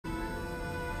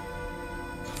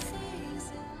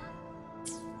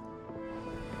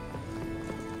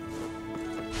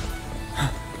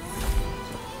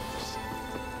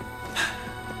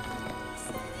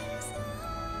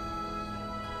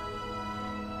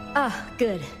Ah,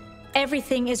 good.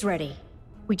 Everything is ready.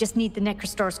 We just need the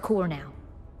Necrostar's core now.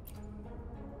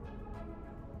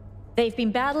 They've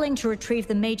been battling to retrieve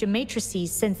the major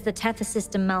matrices since the Tether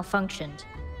system malfunctioned.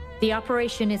 The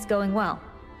operation is going well.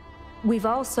 We've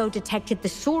also detected the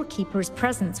Shorekeeper's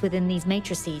presence within these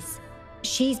matrices.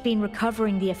 She's been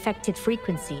recovering the affected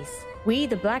frequencies. We,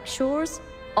 the Black Shores,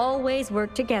 always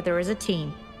work together as a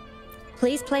team.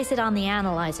 Please place it on the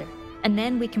analyzer, and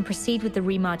then we can proceed with the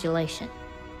remodulation.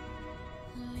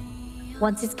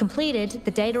 Once it's completed,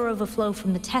 the data overflow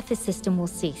from the Tethys system will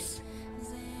cease.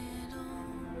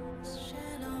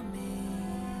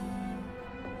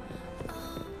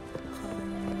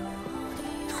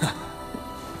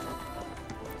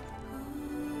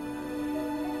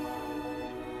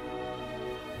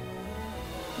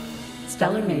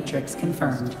 Stellar matrix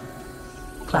confirmed.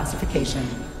 Classification: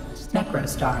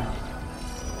 Necrostar.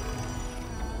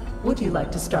 Would you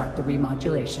like to start the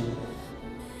remodulation?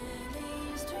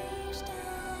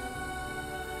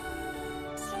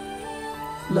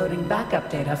 Loading backup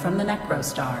data from the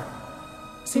Necrostar.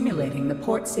 Simulating the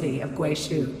port city of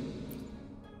Guishu.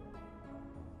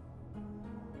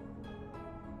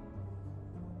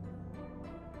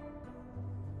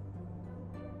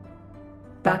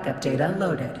 Backup data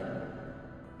loaded.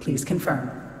 Please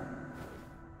confirm.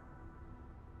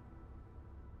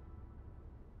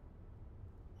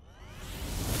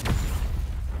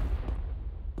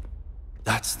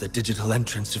 That's the digital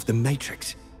entrance of the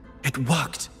Matrix. It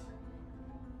worked!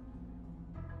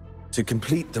 To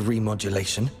complete the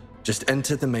remodulation, just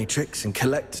enter the Matrix and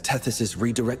collect Tethys'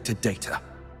 redirected data.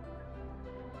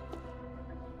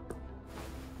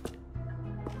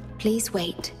 Please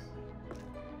wait.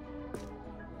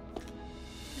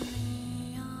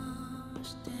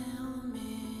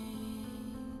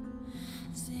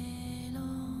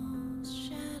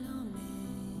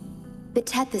 The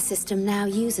Tether system now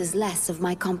uses less of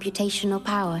my computational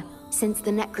power since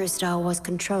the Necrostar was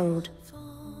controlled.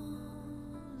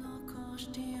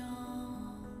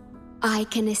 I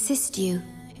can assist you.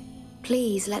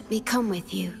 Please let me come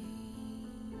with you.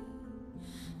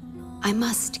 I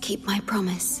must keep my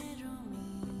promise.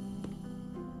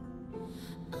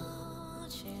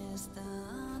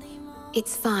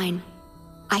 It's fine.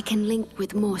 I can link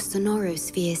with more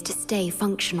sonorospheres to stay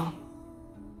functional.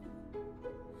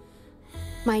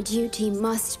 My duty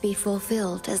must be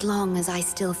fulfilled as long as I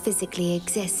still physically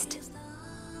exist.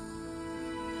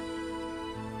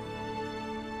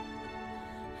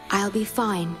 I'll be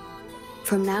fine.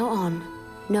 From now on,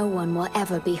 no one will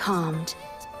ever be harmed.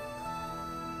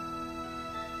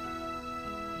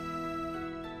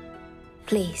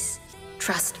 Please,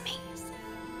 trust me.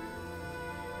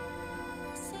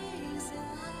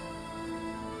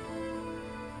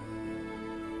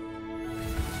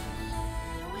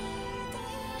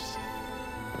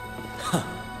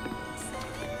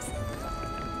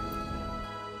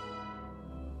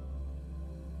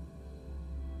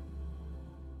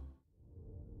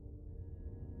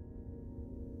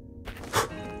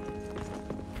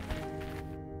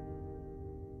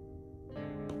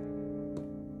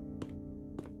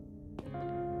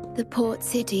 The port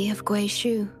city of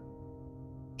Guishu.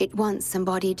 It once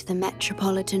embodied the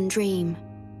metropolitan dream.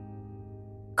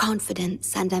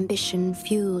 Confidence and ambition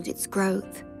fueled its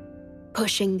growth,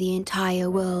 pushing the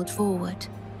entire world forward.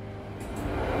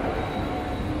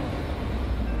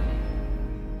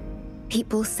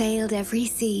 People sailed every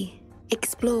sea,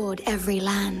 explored every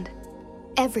land.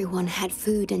 Everyone had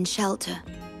food and shelter,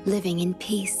 living in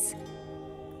peace.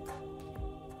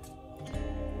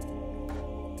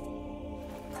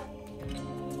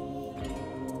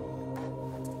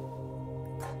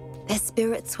 Their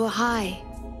spirits were high,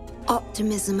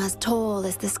 optimism as tall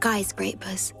as the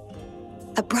skyscrapers.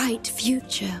 A bright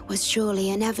future was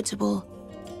surely inevitable.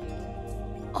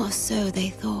 Or so they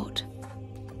thought.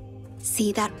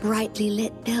 See that brightly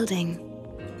lit building?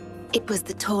 It was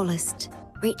the tallest,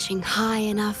 reaching high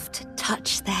enough to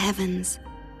touch the heavens.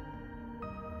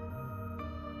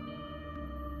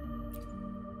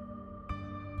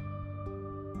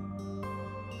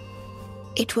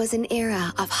 It was an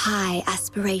era of high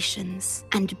aspirations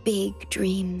and big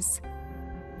dreams.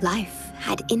 Life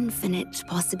had infinite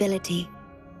possibility.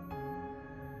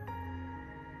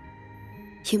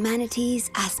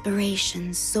 Humanity's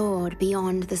aspirations soared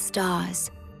beyond the stars,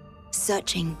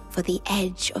 searching for the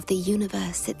edge of the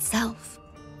universe itself.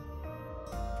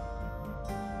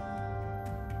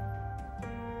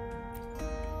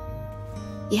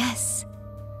 Yes,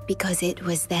 because it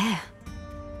was there,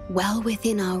 well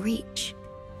within our reach.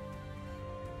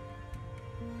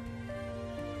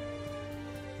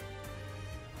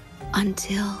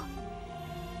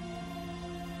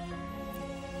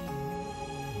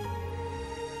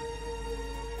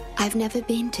 I've never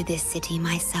been to this city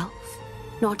myself,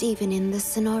 not even in the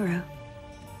Sonoro.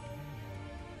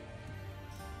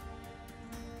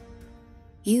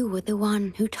 You were the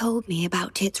one who told me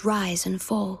about its rise and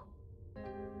fall.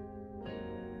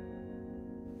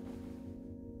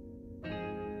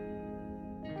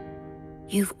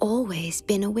 You've always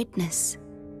been a witness.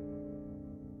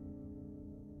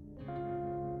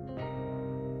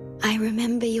 I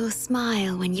remember your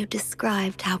smile when you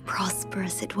described how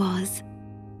prosperous it was.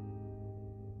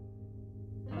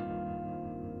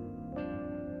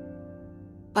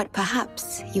 But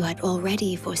perhaps you had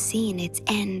already foreseen its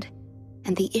end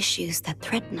and the issues that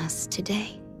threaten us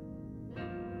today.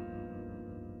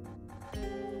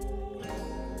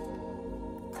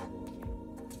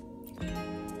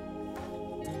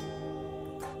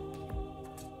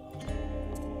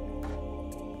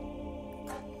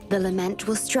 The lament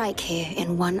will strike here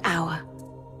in 1 hour.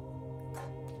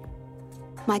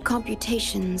 My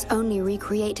computations only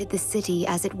recreated the city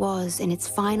as it was in its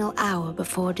final hour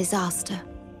before disaster.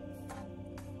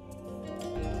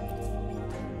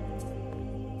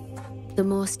 The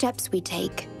more steps we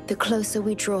take, the closer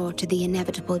we draw to the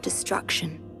inevitable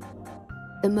destruction.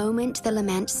 The moment the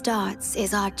lament starts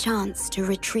is our chance to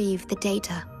retrieve the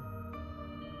data.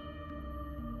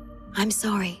 I'm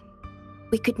sorry.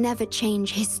 We could never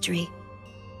change history,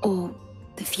 or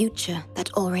the future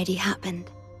that already happened.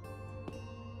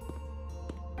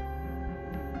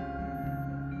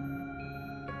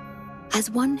 As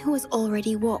one who has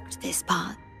already walked this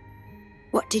path,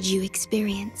 what did you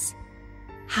experience?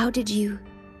 How did you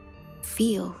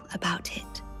feel about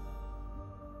it?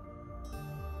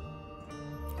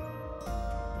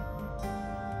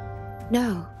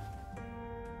 No.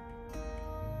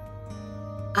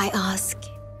 I ask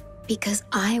because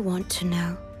I want to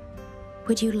know.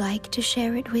 Would you like to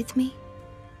share it with me?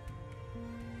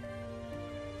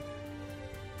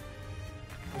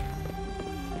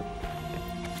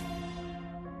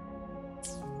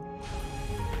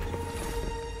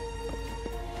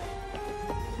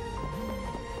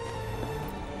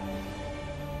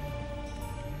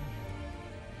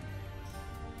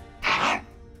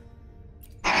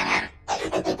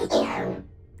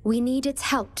 We need its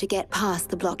help to get past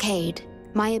the blockade.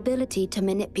 My ability to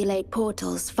manipulate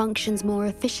portals functions more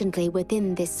efficiently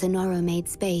within this Sonoro-made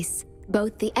space.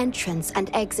 Both the entrance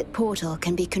and exit portal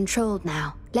can be controlled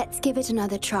now. Let's give it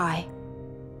another try.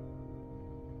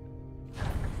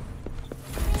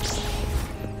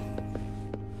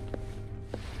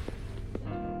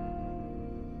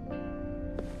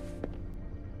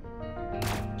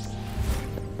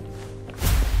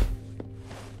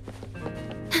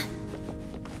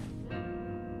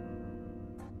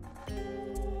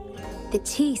 The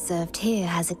tea served here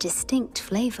has a distinct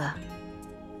flavor.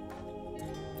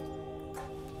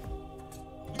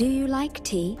 Do you like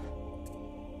tea?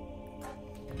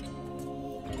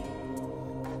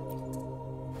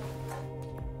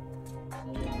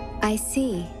 I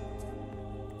see.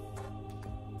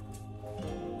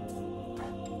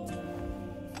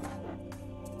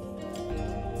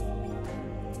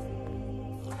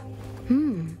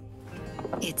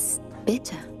 It's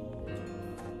bitter.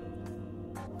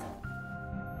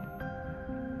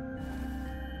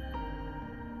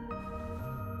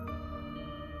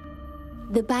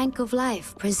 The Bank of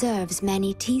Life preserves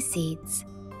many tea seeds.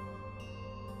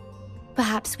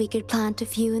 Perhaps we could plant a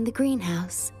few in the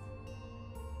greenhouse.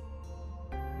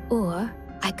 Or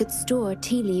I could store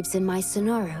tea leaves in my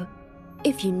Sonoro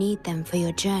if you need them for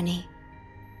your journey.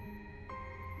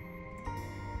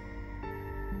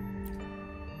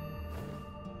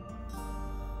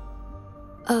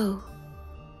 Oh,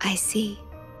 I see.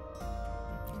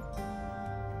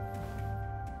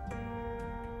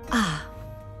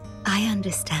 I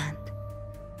understand.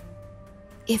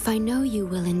 If I know you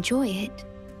will enjoy it,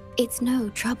 it's no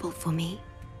trouble for me.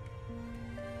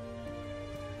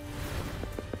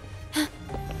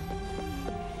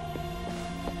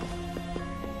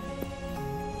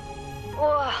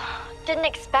 Didn't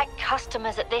expect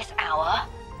customers at this hour.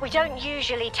 We don't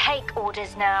usually take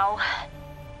orders now,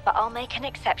 but I'll make an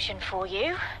exception for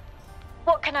you.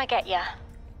 What can I get you?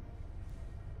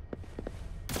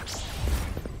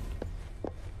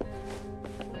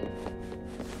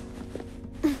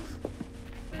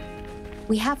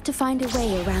 We have to find a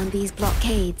way around these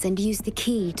blockades and use the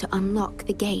key to unlock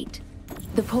the gate.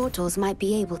 The portals might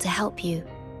be able to help you.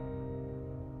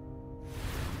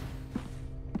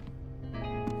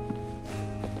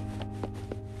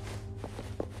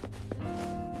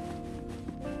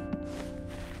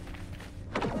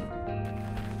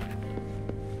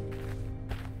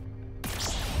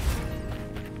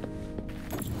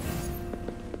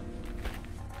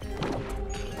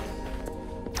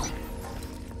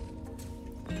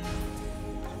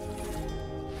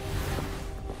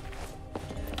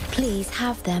 Please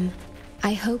have them.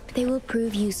 I hope they will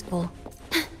prove useful.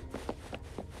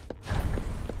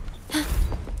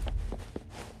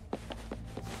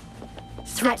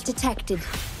 Threat detected.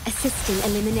 Assisting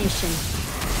elimination.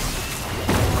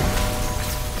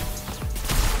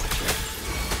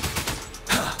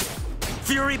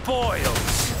 Fury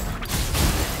boils!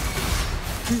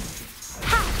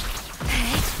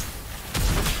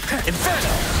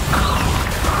 Inferno!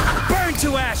 Burn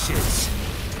to ashes!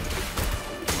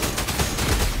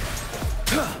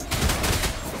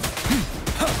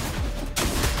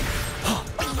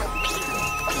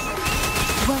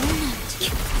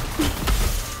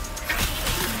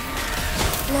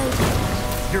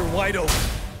 You're wide open.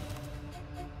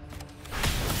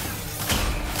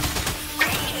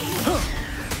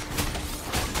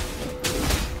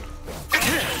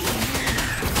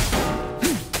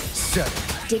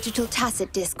 Digital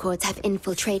tacit discords have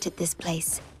infiltrated this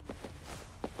place.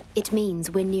 It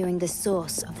means we're nearing the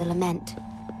source of the lament.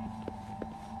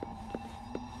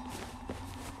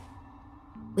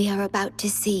 We are about to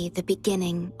see the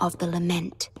beginning of the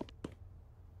lament.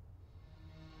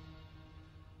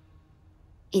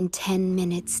 In 10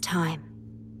 minutes' time.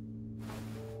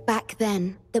 Back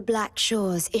then, the Black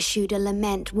Shores issued a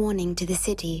lament warning to the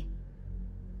city.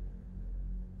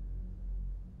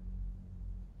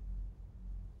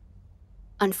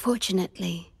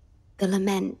 Unfortunately, the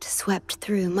lament swept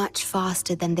through much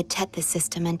faster than the Tether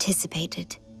system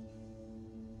anticipated.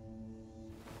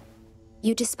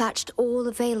 You dispatched all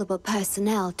available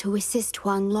personnel to assist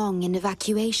Huanglong in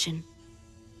evacuation.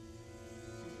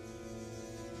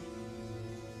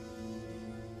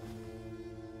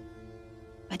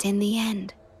 But in the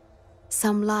end,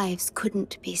 some lives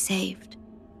couldn't be saved.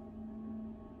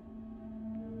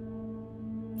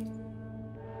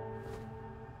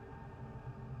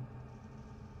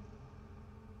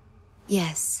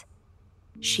 Yes,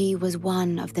 she was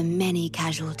one of the many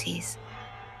casualties.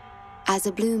 As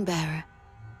a bloom bearer,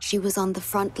 she was on the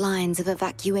front lines of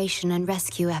evacuation and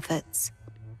rescue efforts.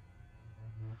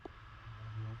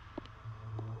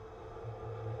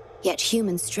 Yet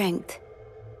human strength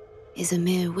is a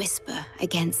mere whisper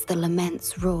against the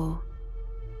lament's roar.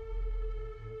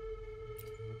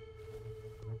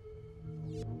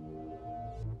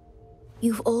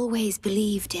 You've always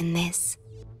believed in this.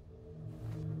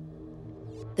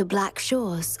 The Black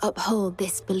Shores uphold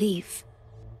this belief,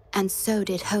 and so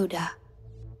did Hoda.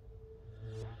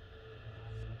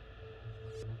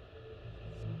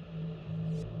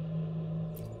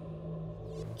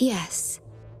 Yes,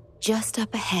 just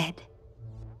up ahead.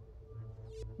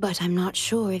 But I'm not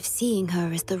sure if seeing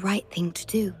her is the right thing to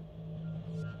do.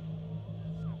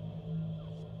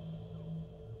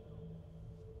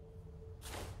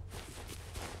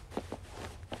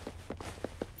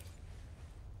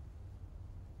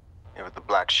 You're at the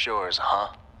Black Shores,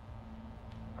 huh?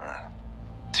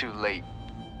 Too late.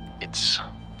 It's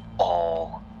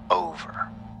all over.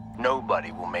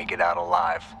 Nobody will make it out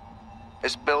alive.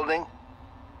 This building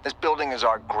is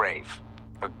our grave.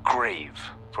 A grave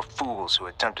for fools who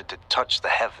attempted to touch the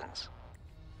heavens.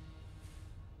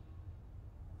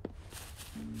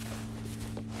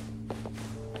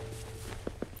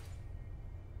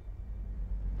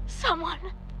 Someone,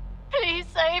 please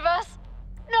save us.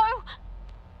 No,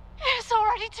 it's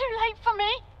already too late for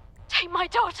me. Take my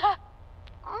daughter,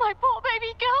 my poor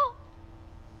baby girl.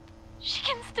 She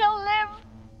can still live.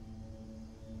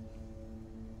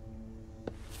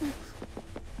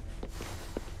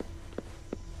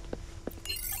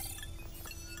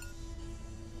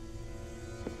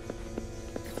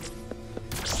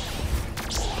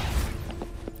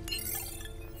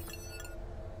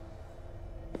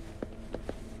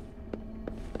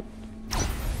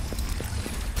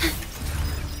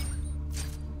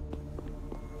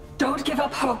 Don't give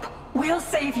up hope. We'll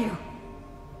save you.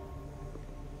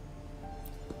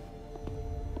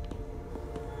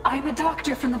 I'm a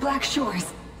doctor from the Black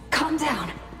Shores. Calm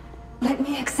down. Let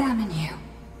me examine you.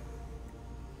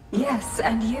 Yes,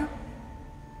 and you?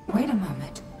 Wait a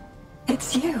moment.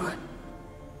 It's you.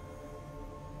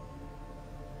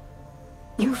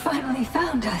 You finally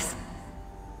found us.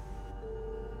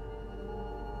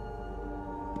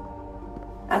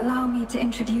 Allow me to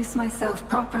introduce myself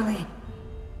properly.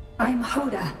 I'm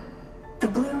Hoda, the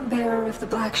bloom bearer of the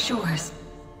Black Shores.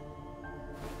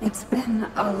 It's been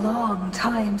a long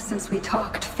time since we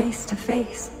talked face to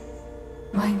face,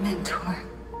 my mentor.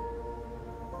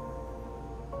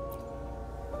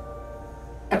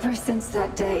 Ever since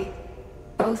that day,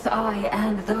 both I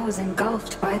and those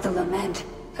engulfed by the lament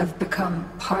have become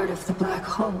part of the black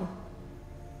hole.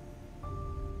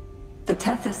 The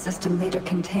Tethys system leader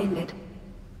contained it,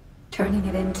 turning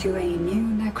it into a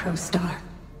new necrostar.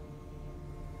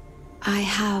 I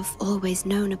have always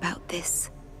known about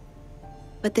this.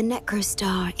 But the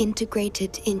necrostar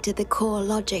integrated into the core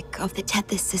logic of the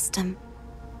Tethys system,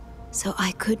 so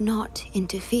I could not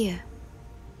interfere.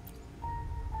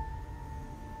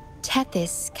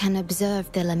 Tethys can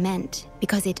observe the lament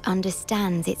because it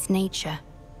understands its nature.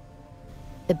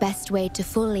 The best way to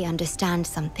fully understand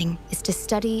something is to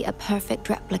study a perfect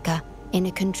replica in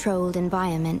a controlled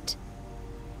environment.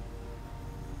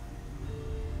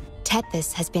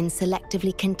 Tethys has been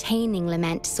selectively containing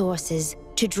lament sources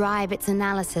to drive its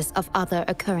analysis of other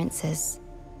occurrences.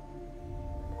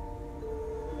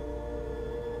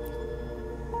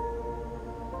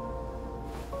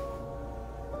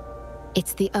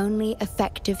 It's the only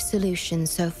effective solution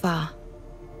so far.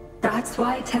 That's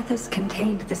why Tethys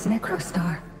contained this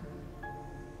necrostar.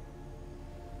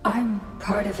 I'm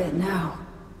part of it now,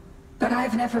 but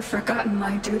I've never forgotten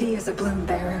my duty as a bloom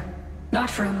bearer. Not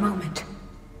for a moment.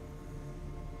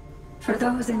 For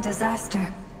those in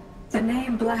disaster, the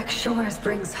name Black Shores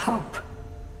brings hope.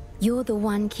 You're the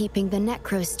one keeping the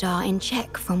necrostar in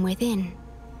check from within.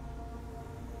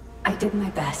 I did my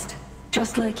best,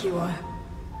 just like you are.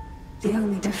 The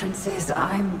only difference is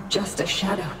I'm just a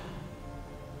shadow.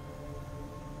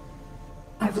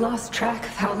 I've lost track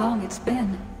of how long it's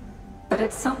been, but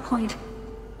at some point,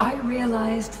 I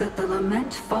realized that the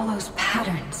lament follows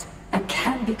patterns and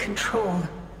can be controlled,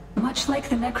 much like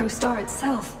the necrostar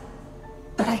itself.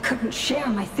 But I couldn't share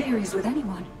my theories with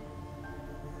anyone.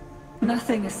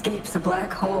 Nothing escapes a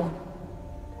black hole.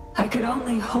 I could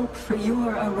only hope for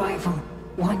your arrival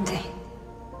one day.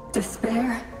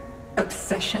 Despair,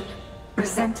 obsession,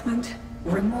 resentment,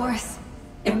 remorse,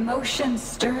 emotions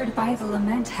stirred by the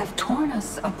lament have torn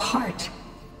us apart,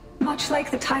 much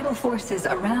like the tidal forces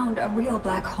around a real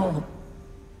black hole.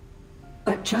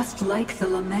 But just like the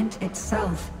lament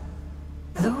itself,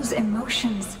 those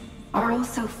emotions are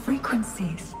also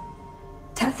frequencies.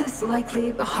 Tethys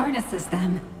likely harnesses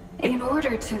them in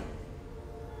order to...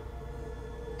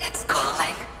 It's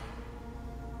calling.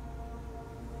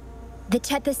 The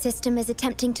Tethys system is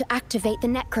attempting to activate the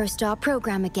necrostar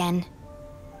program again.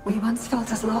 We once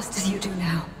felt as lost as you do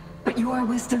now, but your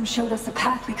wisdom showed us a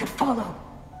path we could follow.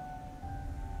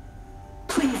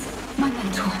 Please, my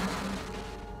mentor.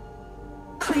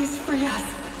 Please free us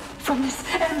from this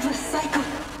endless cycle.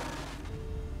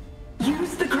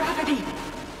 Use the gravity.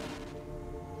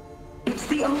 It's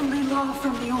the only law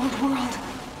from the old world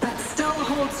that still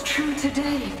holds true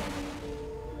today.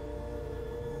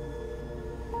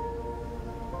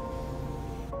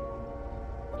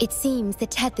 It seems the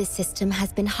Tethys system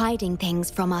has been hiding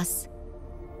things from us.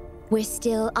 We're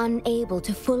still unable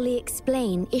to fully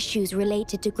explain issues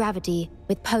related to gravity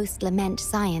with post-lament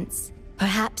science.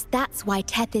 Perhaps that's why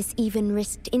Tethys even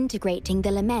risked integrating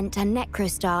the lament and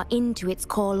necrostar into its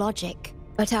core logic.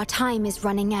 But our time is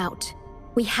running out.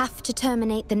 We have to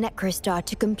terminate the necrostar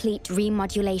to complete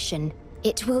remodulation.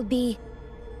 It will be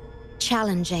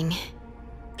challenging.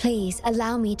 Please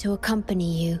allow me to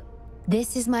accompany you.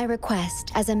 This is my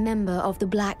request as a member of the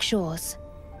Black Shores.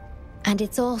 And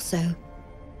it's also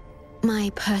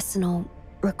my personal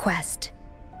request.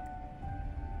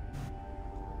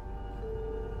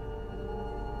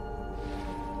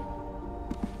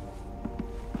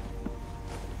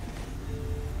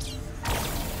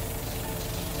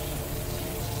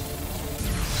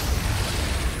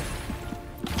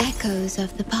 Echoes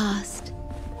of the past.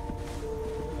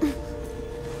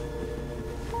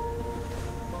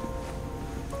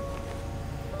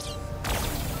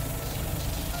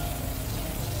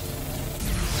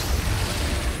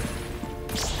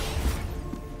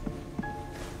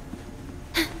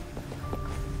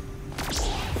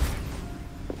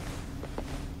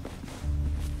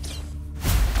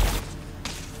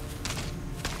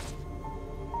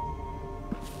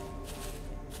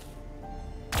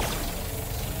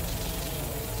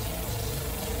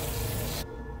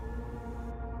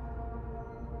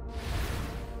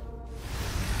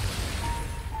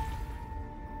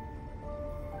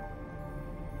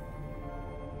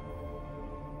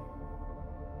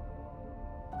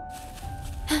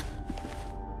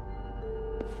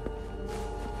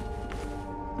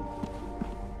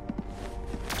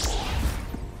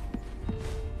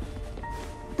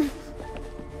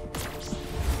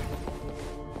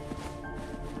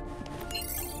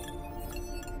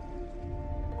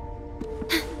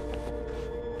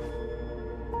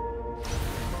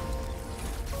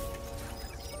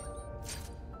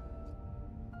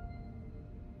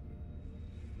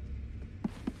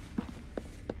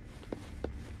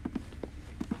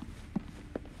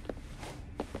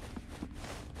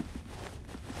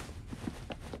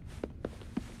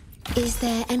 Is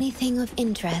there anything of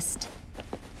interest?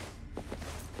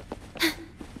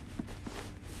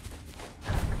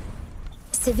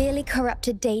 Severely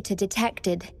corrupted data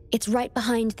detected. It's right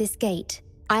behind this gate.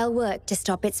 I'll work to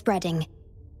stop it spreading.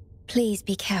 Please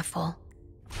be careful.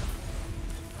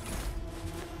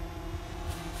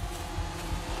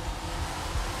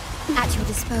 At your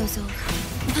disposal.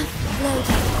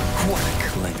 Loading. What a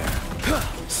clinger.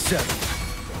 7.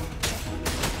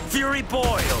 Fury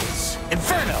boils!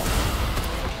 Inferno!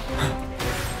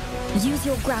 Use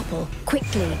your grapple,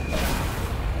 quickly.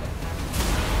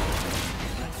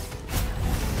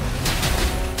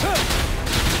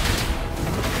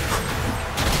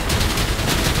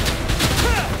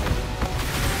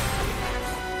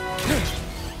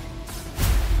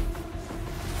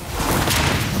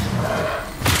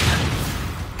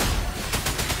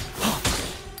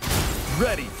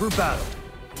 Ready for battle.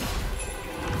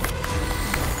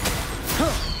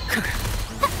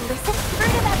 Listen,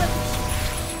 fruit of evolution.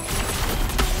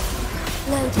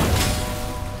 Loading.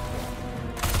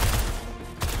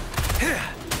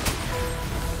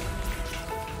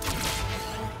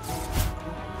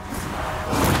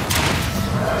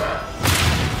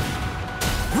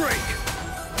 Break!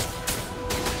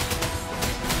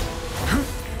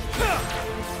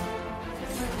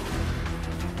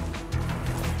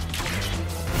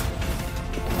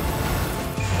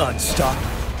 Unstoppable.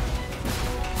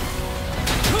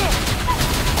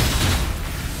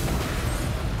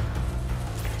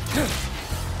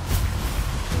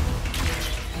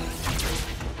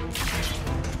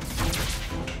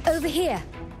 Over here.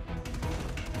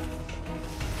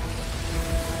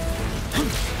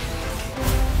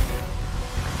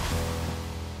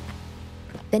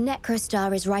 The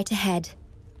Necrostar is right ahead.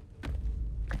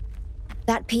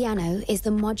 That piano is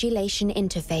the modulation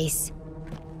interface.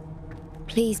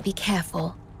 Please be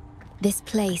careful. This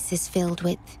place is filled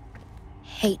with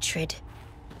hatred.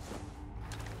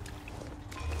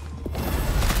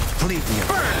 Leave me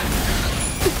alone.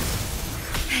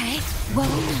 Hey,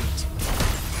 worry not.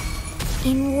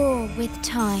 In war with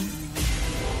time.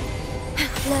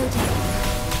 Loading.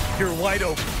 You're wide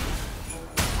open.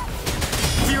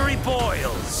 Fury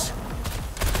boils.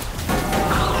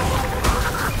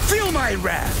 Feel my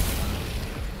wrath.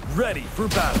 Ready for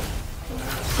battle.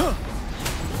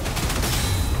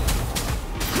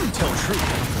 Tell truth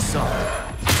from the song.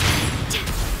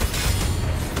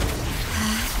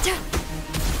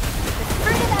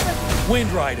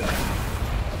 Wind Rider.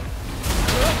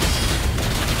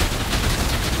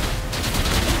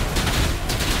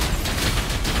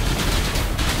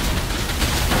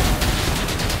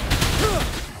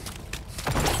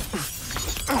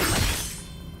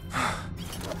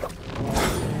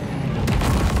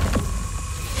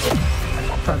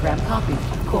 Program copied.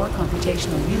 Core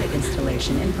computational unit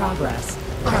installation in progress.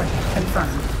 Target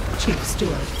confirmed. Chief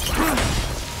Steward.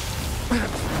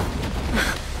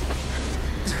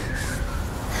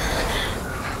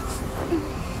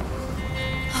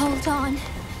 Hold on.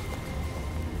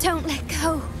 Don't let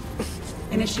go.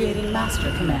 Initiating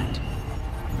master command.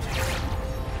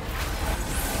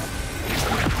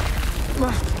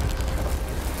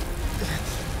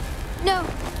 No.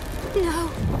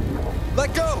 No.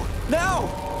 Let go! Now!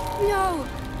 No.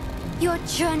 Your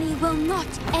journey will not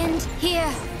end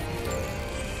here.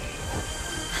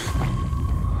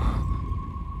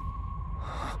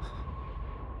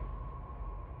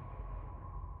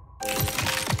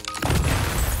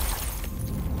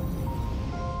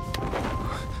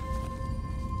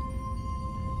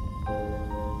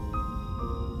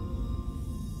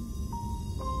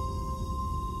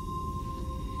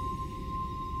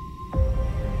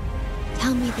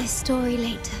 Tell me this story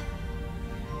later,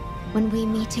 when we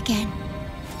meet again.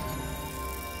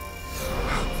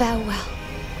 Farewell.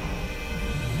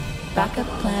 Backup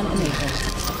plan enabled.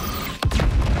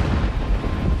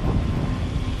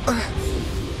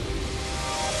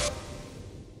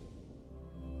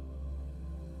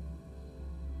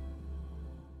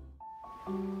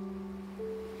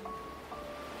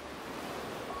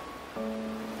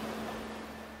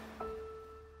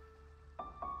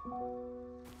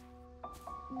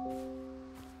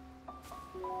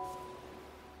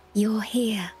 You're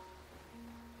here.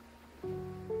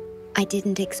 I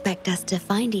didn't expect us to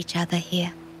find each other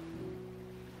here.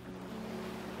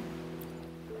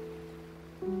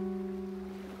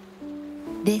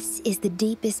 This is the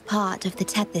deepest part of the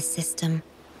Tethys system.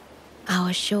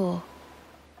 Our shore,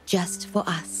 just for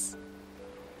us.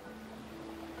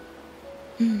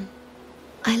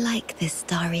 I like this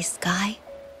starry sky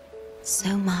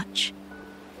so much.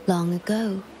 Long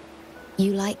ago,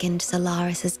 you likened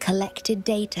Solaris's collected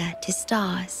data to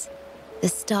stars. the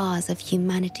stars of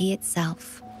humanity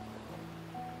itself.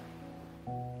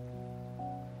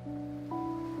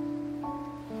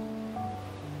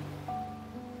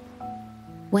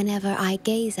 Whenever I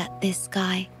gaze at this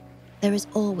sky, there is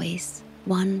always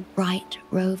one bright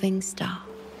roving star.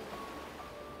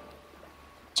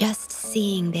 Just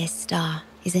seeing this star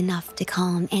is enough to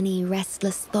calm any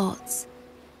restless thoughts.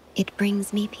 It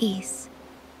brings me peace.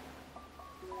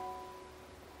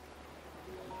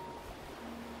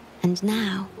 And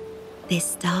now, this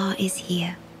star is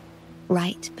here,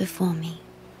 right before me.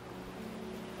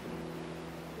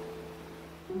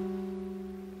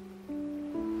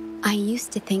 I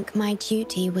used to think my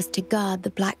duty was to guard the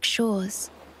Black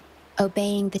Shores,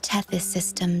 obeying the Tethys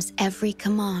system's every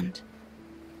command.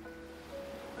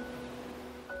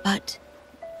 But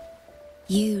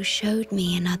you showed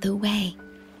me another way.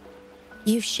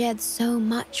 You've shared so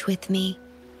much with me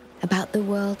about the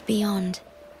world beyond,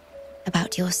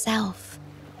 about yourself,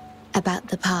 about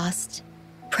the past,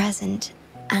 present,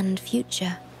 and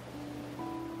future.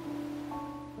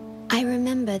 I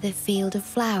remember the field of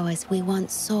flowers we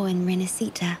once saw in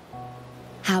Renacita.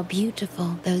 How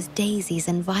beautiful those daisies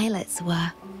and violets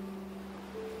were.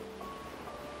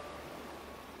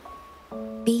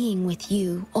 Being with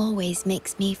you always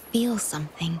makes me feel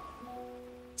something.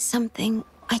 Something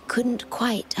I couldn't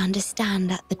quite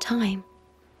understand at the time.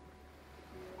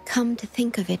 Come to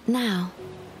think of it now,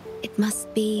 it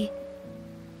must be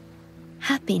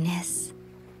happiness.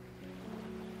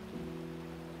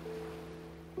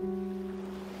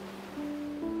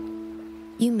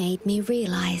 You made me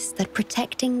realize that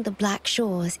protecting the Black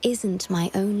Shores isn't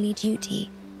my only duty.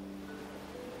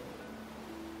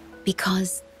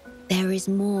 Because there is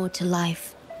more to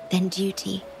life than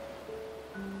duty.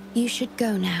 You should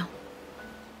go now.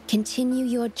 Continue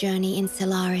your journey in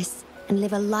Solaris and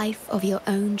live a life of your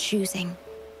own choosing.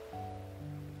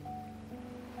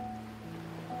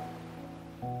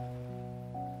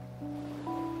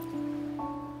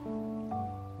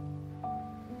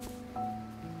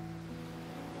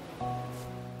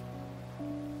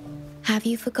 Have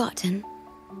you forgotten?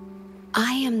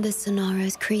 I am the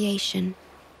Sonoro's creation.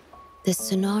 The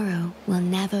Sonoro will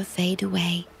never fade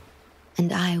away,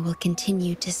 and I will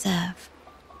continue to serve.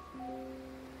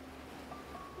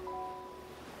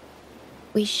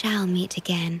 We shall meet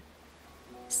again,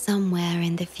 somewhere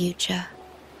in the future.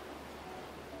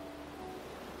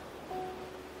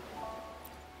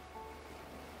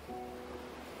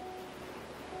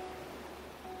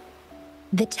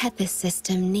 The Tethys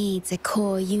system needs a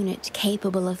core unit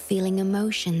capable of feeling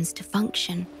emotions to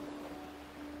function.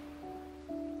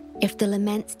 If the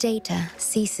Lament's data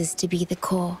ceases to be the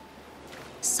core,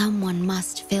 someone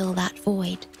must fill that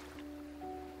void.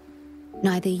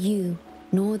 Neither you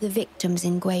nor the victims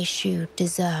in Guishu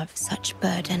deserve such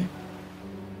burden.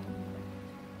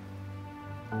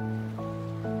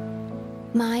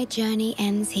 My journey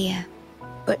ends here,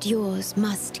 but yours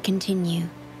must continue.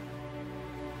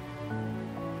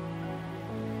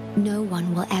 No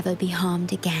one will ever be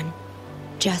harmed again,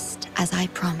 just as I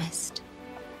promised.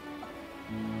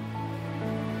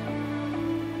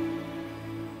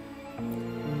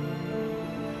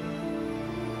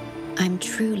 I'm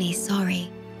truly sorry.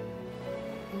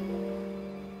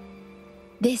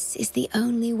 This is the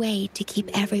only way to keep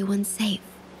everyone safe.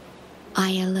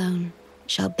 I alone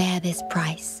shall bear this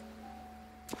price.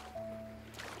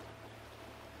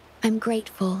 I'm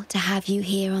grateful to have you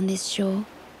here on this shore.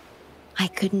 I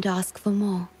couldn't ask for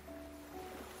more.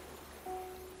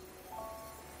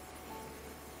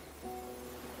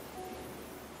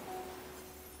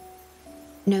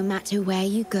 No matter where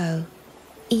you go,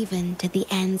 even to the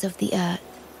ends of the earth,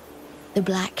 the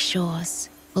Black Shores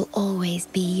will always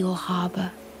be your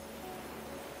harbor.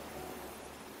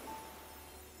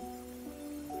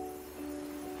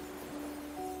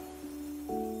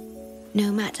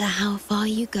 No matter how far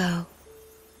you go,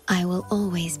 I will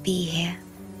always be here,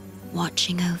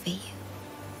 watching over you.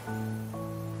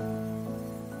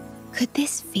 Could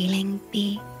this feeling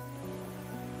be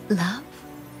love?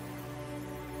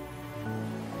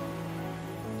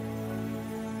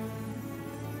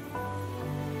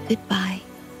 Goodbye.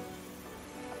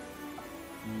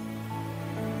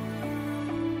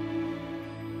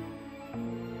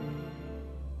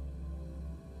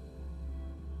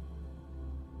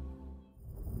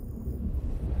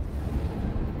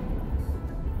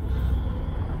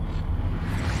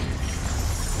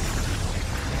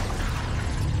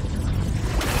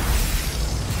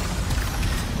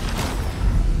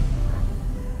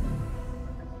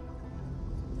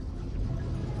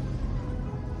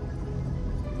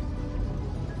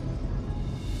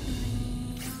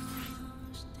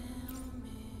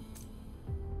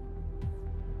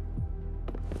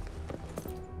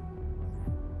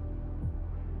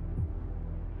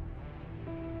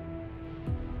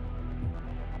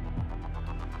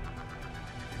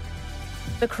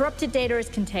 The corrupted data is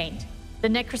contained. The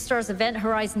Necrostar's event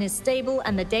horizon is stable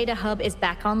and the data hub is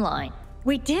back online.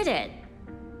 We did it!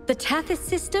 The Tethys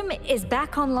system is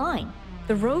back online.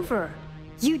 The rover.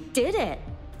 You did it!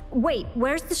 Wait,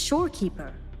 where's the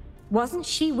shorekeeper? Wasn't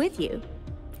she with you?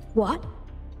 What?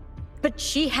 But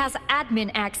she has admin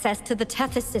access to the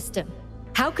Tethys system.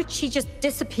 How could she just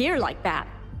disappear like that?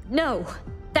 No,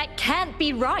 that can't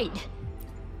be right!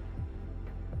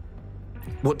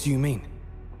 What do you mean?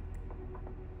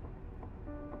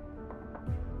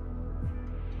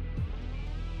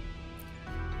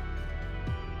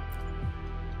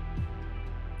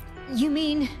 You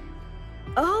mean...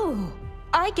 Oh,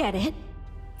 I get it.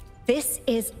 This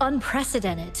is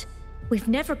unprecedented. We've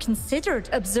never considered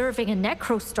observing a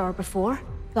necrostar before,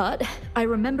 but I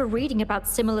remember reading about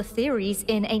similar theories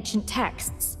in ancient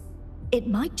texts. It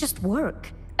might just work.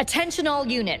 Attention all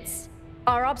units.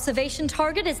 Our observation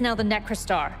target is now the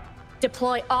necrostar.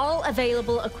 Deploy all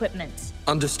available equipment.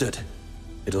 Understood.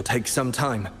 It'll take some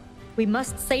time. We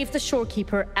must save the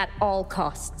shorekeeper at all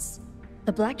costs.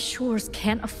 The Black Shores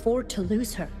can't afford to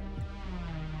lose her.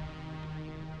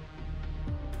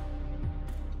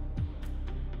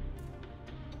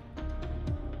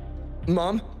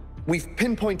 Mom, we've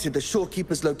pinpointed the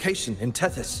shorekeeper's location in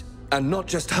Tethys. And not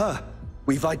just her.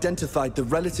 We've identified the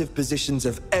relative positions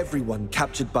of everyone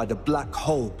captured by the black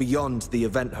hole beyond the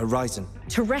event horizon.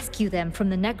 To rescue them from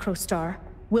the necrostar,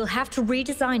 we'll have to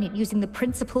redesign it using the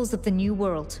principles of the New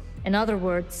World. In other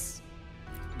words...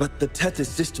 But the Tethys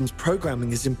system's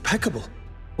programming is impeccable.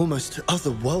 Almost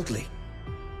otherworldly.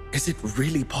 Is it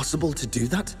really possible to do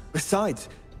that? Besides,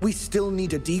 we still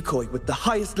need a decoy with the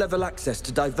highest level access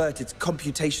to divert its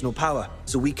computational power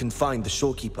so we can find the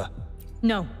shorekeeper.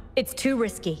 No, it's too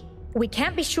risky. We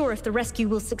can't be sure if the rescue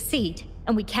will succeed,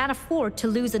 and we can't afford to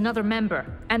lose another member.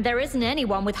 And there isn't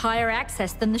anyone with higher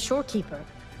access than the shorekeeper.